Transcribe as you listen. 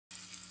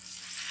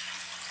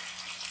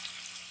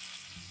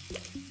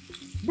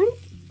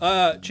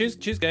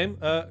Cheese game.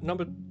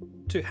 Number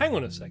 2. Hang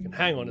on a second.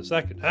 Hang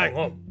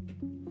on.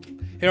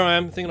 Here I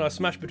am, thinking I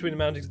smashed between the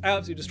mountains.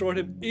 Absolutely destroyed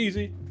him.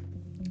 Easy.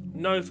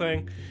 No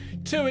thing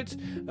to it.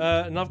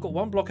 And I've got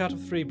 1 block out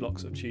of 3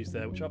 blocks of cheese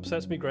there, which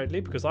upsets me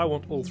greatly because I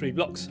want all 3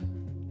 blocks.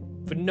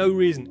 For no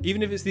reason.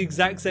 Even if it's the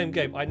exact same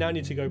game, I now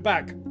need to go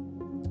back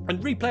and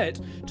replay it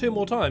 2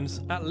 more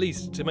times, at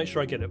least, to make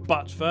sure I get it.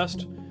 But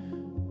first...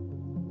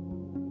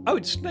 Oh,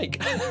 it's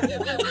Snake!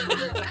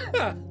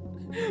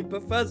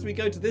 But first we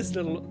go to this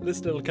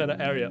little kind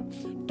of area.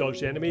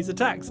 Dodge the enemy's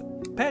attacks.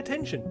 Pay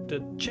attention to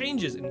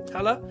changes in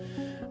colour.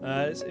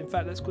 In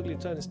fact, let's quickly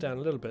turn this down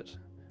a little bit.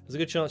 There's a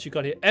good chance you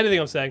can't hear anything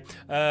I'm saying.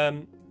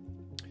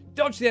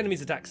 Dodge the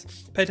enemy's attacks.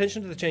 Pay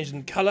attention to the changes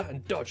in colour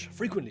and dodge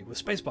frequently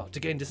with spacebar to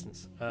gain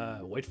distance.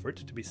 Wait for it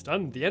to be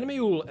stunned. The enemy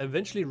will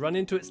eventually run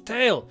into its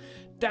tail.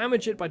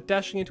 Damage it by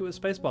dashing into its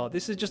spacebar.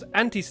 This is just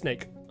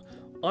anti-Snake.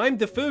 I'm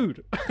the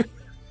food.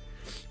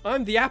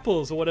 I'm the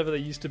apples or whatever they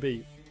used to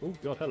be. Oh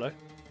god, hello.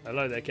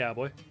 Hello there,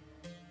 cowboy.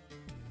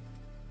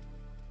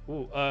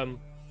 Ooh,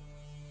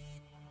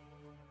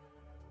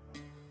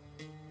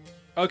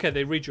 okay,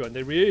 they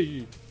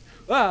rejoin.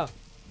 Ah!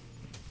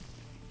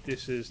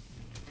 This is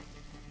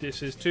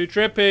too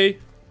trippy.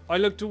 I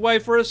looked away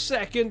for a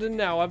second and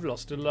now I've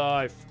lost a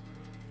life.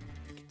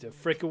 Get the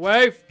frick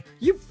away.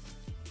 You.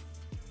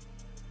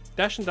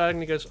 Dash and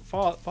diagonally goes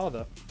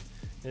farther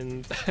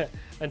and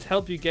and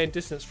help you gain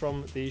distance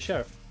from the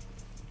sheriff.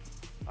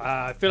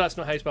 I feel that's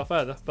not how you spell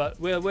further, but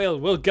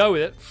we'll go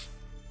with it.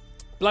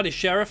 Bloody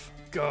sheriff.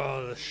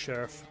 God, the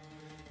sheriff.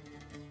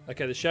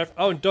 Okay, the sheriff.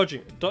 Oh, and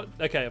dodging.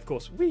 Okay, of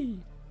course. Wee.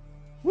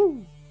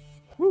 Woo.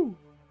 Woo.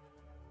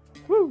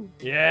 Woo.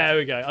 Yeah, there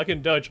we go. I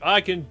can dodge.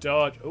 Oh,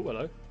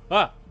 hello.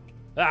 Ah.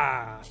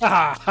 Ah.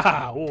 Ah.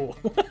 Ah. Oh.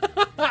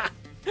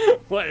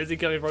 What is he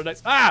coming from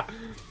next? Ah.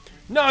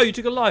 No, you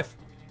took a life.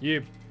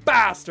 You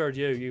bastard,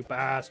 you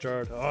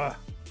bastard. Oh.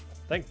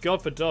 Thank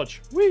God for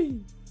dodge.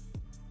 Wee.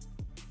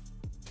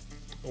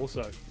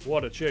 Also,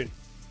 what a tune.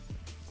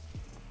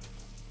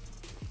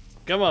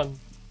 Come on.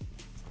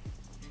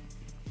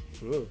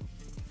 Whoa.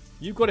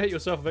 You've got to hit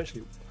yourself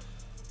eventually.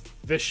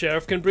 This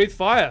sheriff can breathe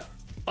fire.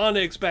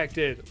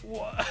 Unexpected.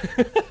 What?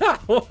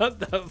 What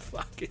the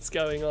fuck is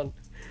going on?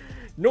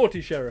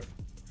 Naughty sheriff.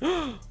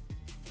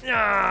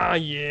 Ah,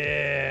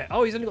 yeah.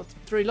 Oh, he's only got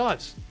 3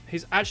 lives.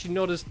 He's actually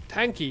not as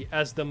tanky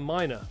as the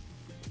miner.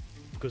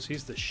 Because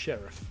he's the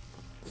sheriff.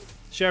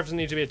 Sheriff doesn't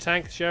need to be a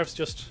tank. Sheriff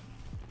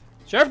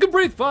can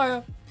breathe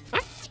fire!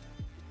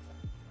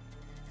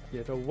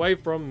 Get away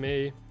from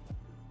me.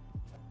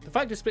 The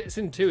fact to split this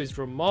in 2 is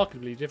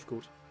remarkably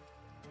difficult.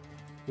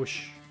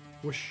 Whoosh,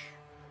 whoosh,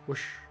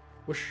 whoosh,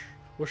 whoosh,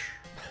 whoosh.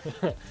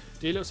 Do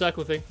your little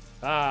circle thing.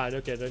 Ah,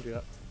 okay, don't do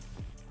that.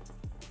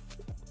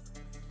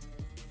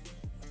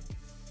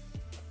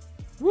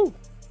 Woo!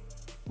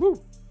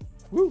 Woo!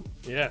 Woo!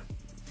 Yeah.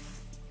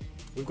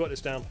 We've got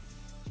this down.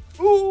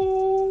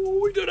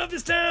 Ooh! We don't have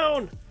this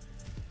down!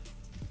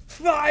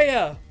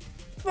 Fire!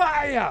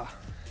 Fire!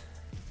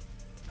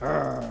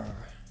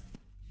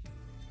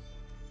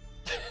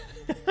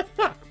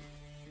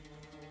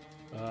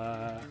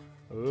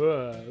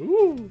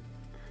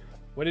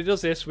 When it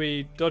does this,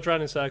 we dodge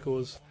around in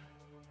circles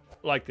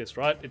like this,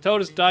 right? It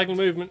told us diagonal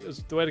movement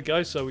is the way to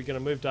go, so we're going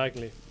to move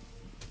diagonally.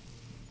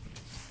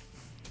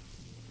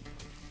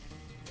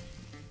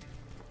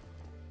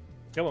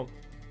 Come on.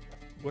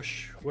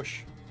 Whoosh,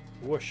 whoosh,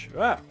 whoosh.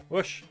 Ah,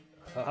 whoosh.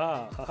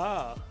 Haha,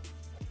 haha.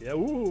 Yeah,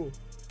 woo.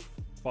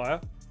 Fire.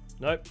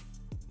 Nope.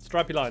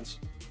 Stripy lines.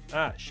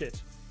 Ah,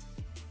 shit.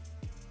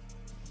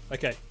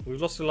 Okay,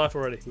 we've lost a life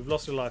already. We've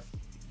lost a life.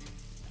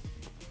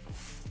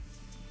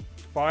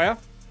 Fire.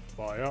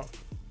 Fire.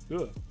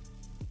 Ugh.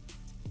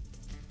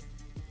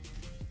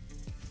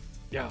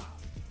 Yeah.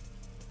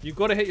 You've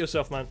got to hit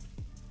yourself, man.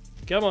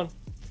 Come on.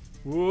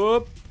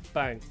 Whoop.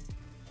 Bang.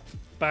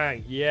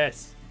 Bang.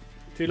 Yes.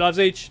 2 lives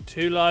each.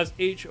 2 lives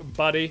each,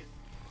 buddy.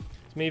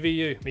 It's me v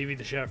you. Me v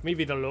the sheriff. Me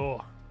v the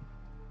law.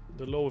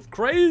 The law of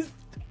craze.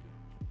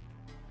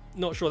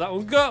 Not sure that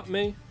one got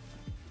me.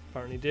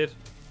 Apparently did.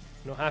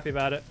 Not happy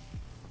about it.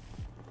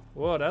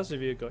 What else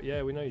have you got?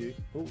 Yeah, we know you.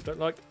 Oh, don't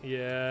like.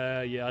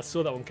 Yeah, I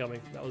saw that one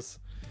coming. That was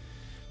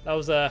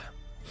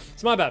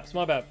it's my bad. It's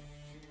my bad.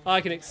 I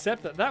can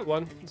accept that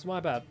one. It's my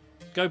bad.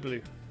 Go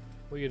blue.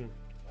 What are you doing?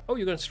 Oh,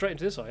 you're going straight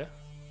into this, are you?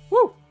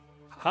 Woo!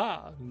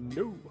 Ha!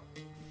 No.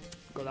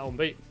 Got that one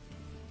beat.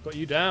 Got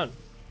you down.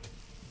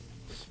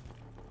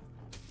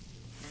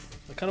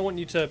 I kind of want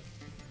you to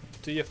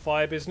do your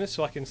fire business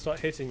so I can start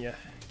hitting you.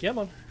 Come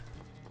on.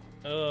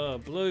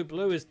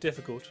 Blue is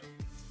difficult.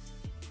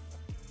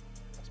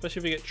 Especially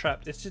if you get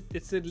trapped. It's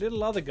the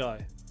little other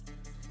guy.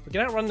 We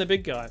can outrun the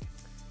big guy.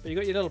 But you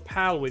got your little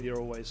pal with you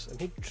always. And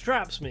he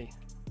traps me.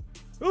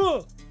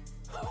 Oh!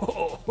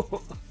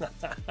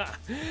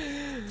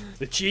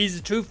 The cheese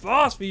is too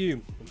fast for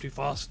you. I'm too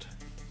fast.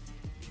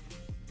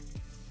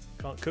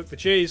 Can't cook the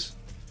cheese.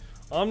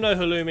 I'm no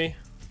halloumi.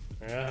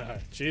 Ah,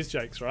 cheese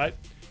jokes, right?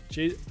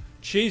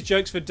 Cheese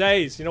jokes for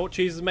days. You know what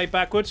cheese is made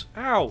backwards?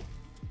 Ow!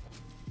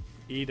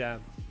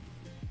 Edam.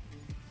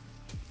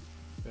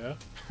 Yeah.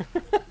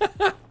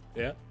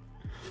 Yeah.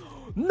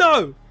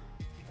 No!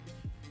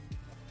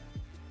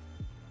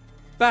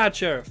 Bad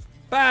sheriff.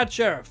 Bad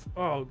sheriff.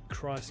 Oh,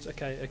 Christ.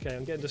 Okay, okay.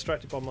 I'm getting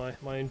distracted by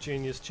my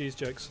ingenious cheese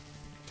jokes.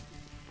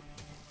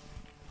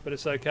 But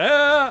it's okay.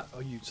 Ah! Oh,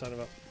 you son of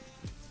a...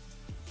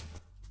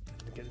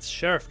 Gonna get the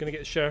sheriff. Gonna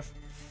get the sheriff.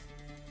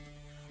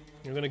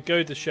 I'm gonna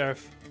goad the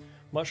sheriff.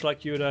 Much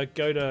like you would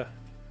goad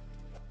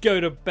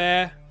a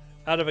bear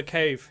out of a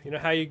cave. You know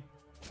how you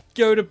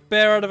goad a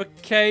bear out of a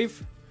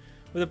cave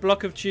with a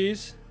block of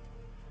cheese?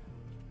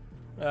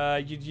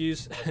 You'd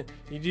use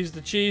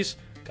the cheese.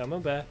 Come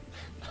on, bear.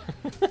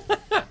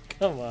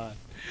 Come on.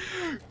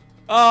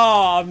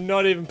 Oh, I'm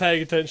not even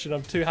paying attention.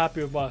 I'm too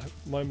happy with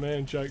my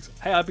main jokes.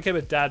 Hey, I became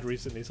a dad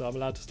recently, so I'm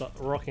allowed to start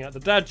rocking out the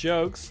dad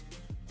jokes.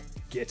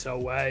 Get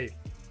away.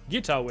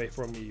 Get away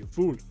from me, you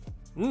fool.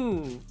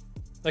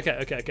 Okay,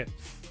 okay, okay.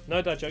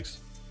 No dad jokes.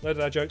 No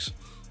dad jokes.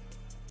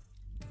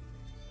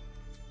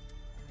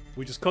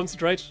 We just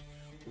concentrate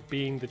on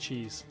being the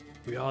cheese.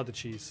 We are the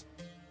cheese.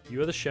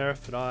 You are the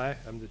sheriff and I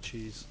am the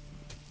cheese.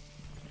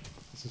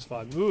 This is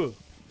fine. Ooh,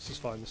 this is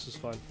fine. This is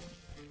fine.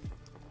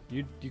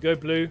 You go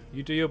blue.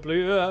 You do your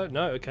blue.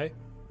 No, okay.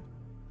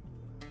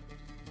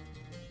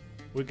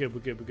 We're good.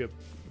 We're good. We're good.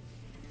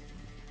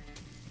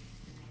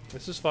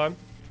 This is fine.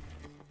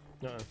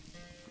 No.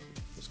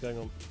 What's going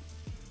on?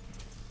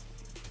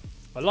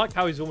 I like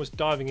how he's almost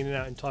diving in and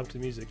out in time to the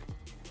music.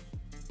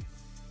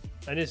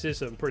 And this is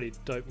some pretty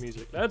dope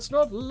music. Let's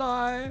not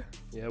lie.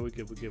 Yeah, we're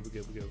good. We're good. We're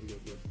good. We're good. We're good.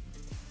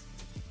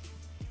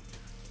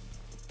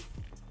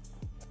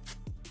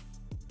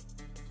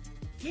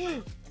 We're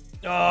good.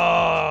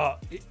 Ah!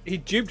 Oh, he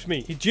duped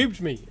me. He duped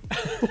me.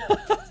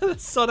 The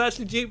son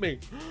actually duped me.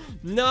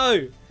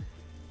 No.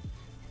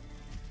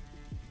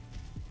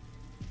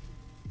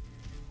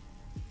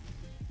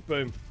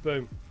 Boom.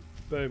 Boom.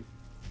 Boom.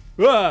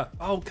 Ah!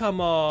 Oh, come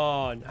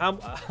on.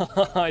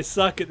 I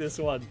suck at this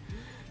one.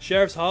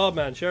 Sheriff's hard,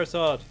 man. Sheriff's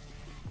hard.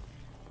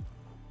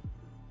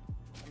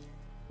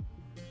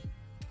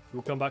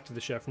 We'll come back to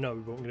the sheriff. No,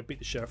 we won't. I'm going to beat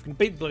the sheriff. I'm going to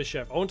beat the bloody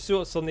sheriff. I want to see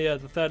what's on the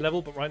third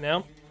level, but right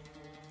now,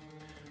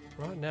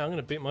 I'm going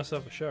to beat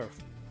myself a sheriff.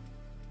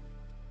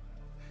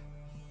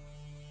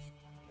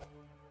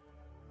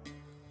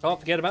 Can't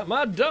forget about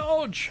my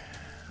dodge.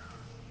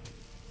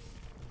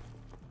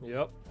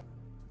 Yep.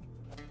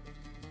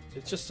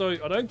 It's just so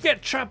I don't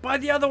get trapped by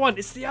the other one.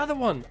 It's the other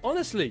one,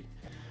 honestly.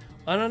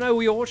 And I know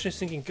we are watching this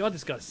thinking, God,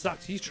 this guy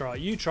sucks. You try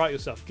it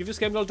yourself. Give this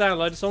game a little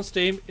download. It's on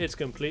Steam. It's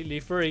completely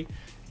free.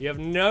 You have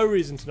no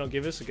reason to not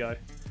give this a go.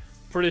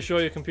 Pretty sure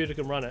your computer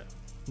can run it.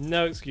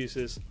 No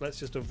excuses. Let's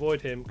just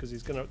avoid him because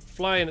he's going to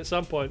fly in at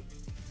some point.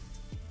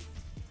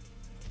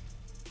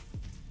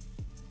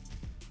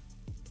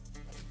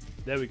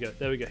 There we go.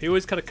 There we go. He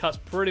always kind of cuts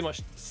pretty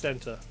much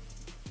center.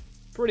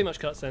 Pretty much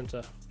cut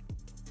center.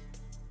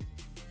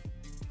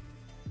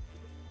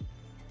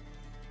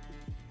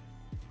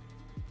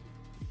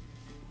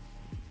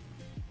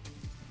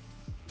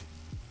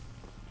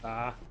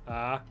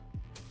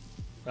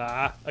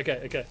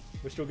 Okay, okay.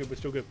 We're still good, we're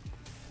still good.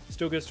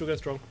 Still good,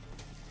 strong.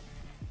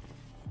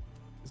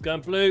 It's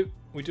going blue.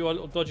 We do our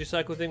little dodgy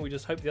cycle thing. We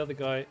just hope the other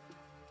guy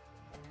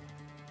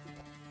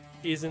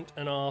isn't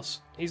an arse.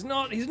 He's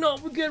not.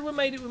 We're good, we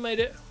made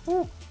it.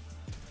 Woo.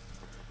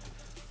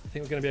 I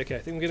think we're going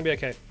to be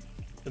okay.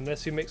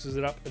 Unless he mixes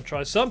it up and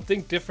tries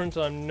something different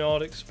I'm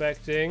not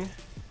expecting.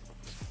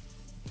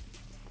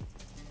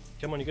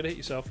 Come on, you got to hit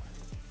yourself.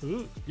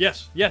 Ooh.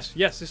 Yes,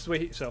 this is the way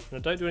you hit yourself. Now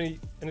don't do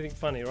anything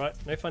funny, right?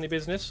 No funny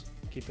business.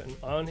 Keep an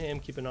eye on him,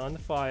 keep an eye on the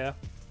fire.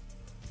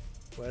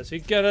 Where's he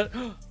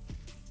gonna...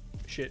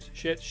 Shit.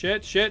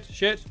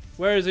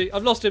 Where is he?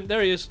 I've lost him.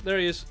 There he is.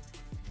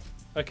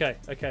 Okay.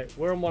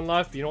 We're on one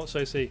life, but you know what? So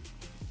is he.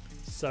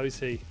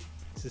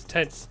 This is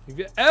tense.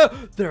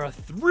 Oh, there are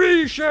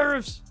 3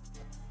 sheriffs!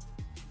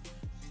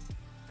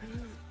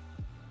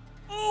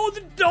 Oh,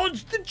 the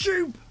dodge! The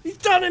dupe! He's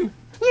done him!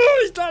 Oh,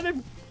 he's done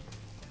him!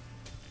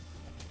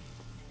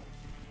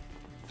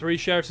 3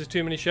 sheriffs is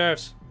too many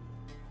sheriffs.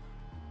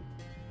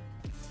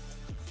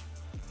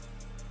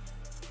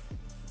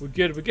 We're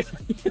good.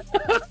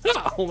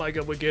 Oh my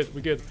god, we're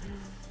good.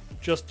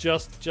 Just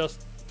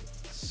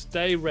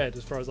stay red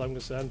as far as I'm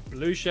concerned.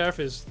 Blue sheriff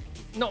is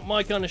not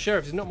my kind of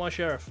sheriff. He's not my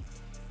sheriff.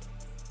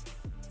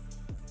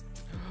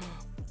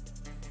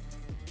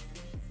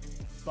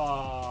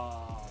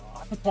 Ah.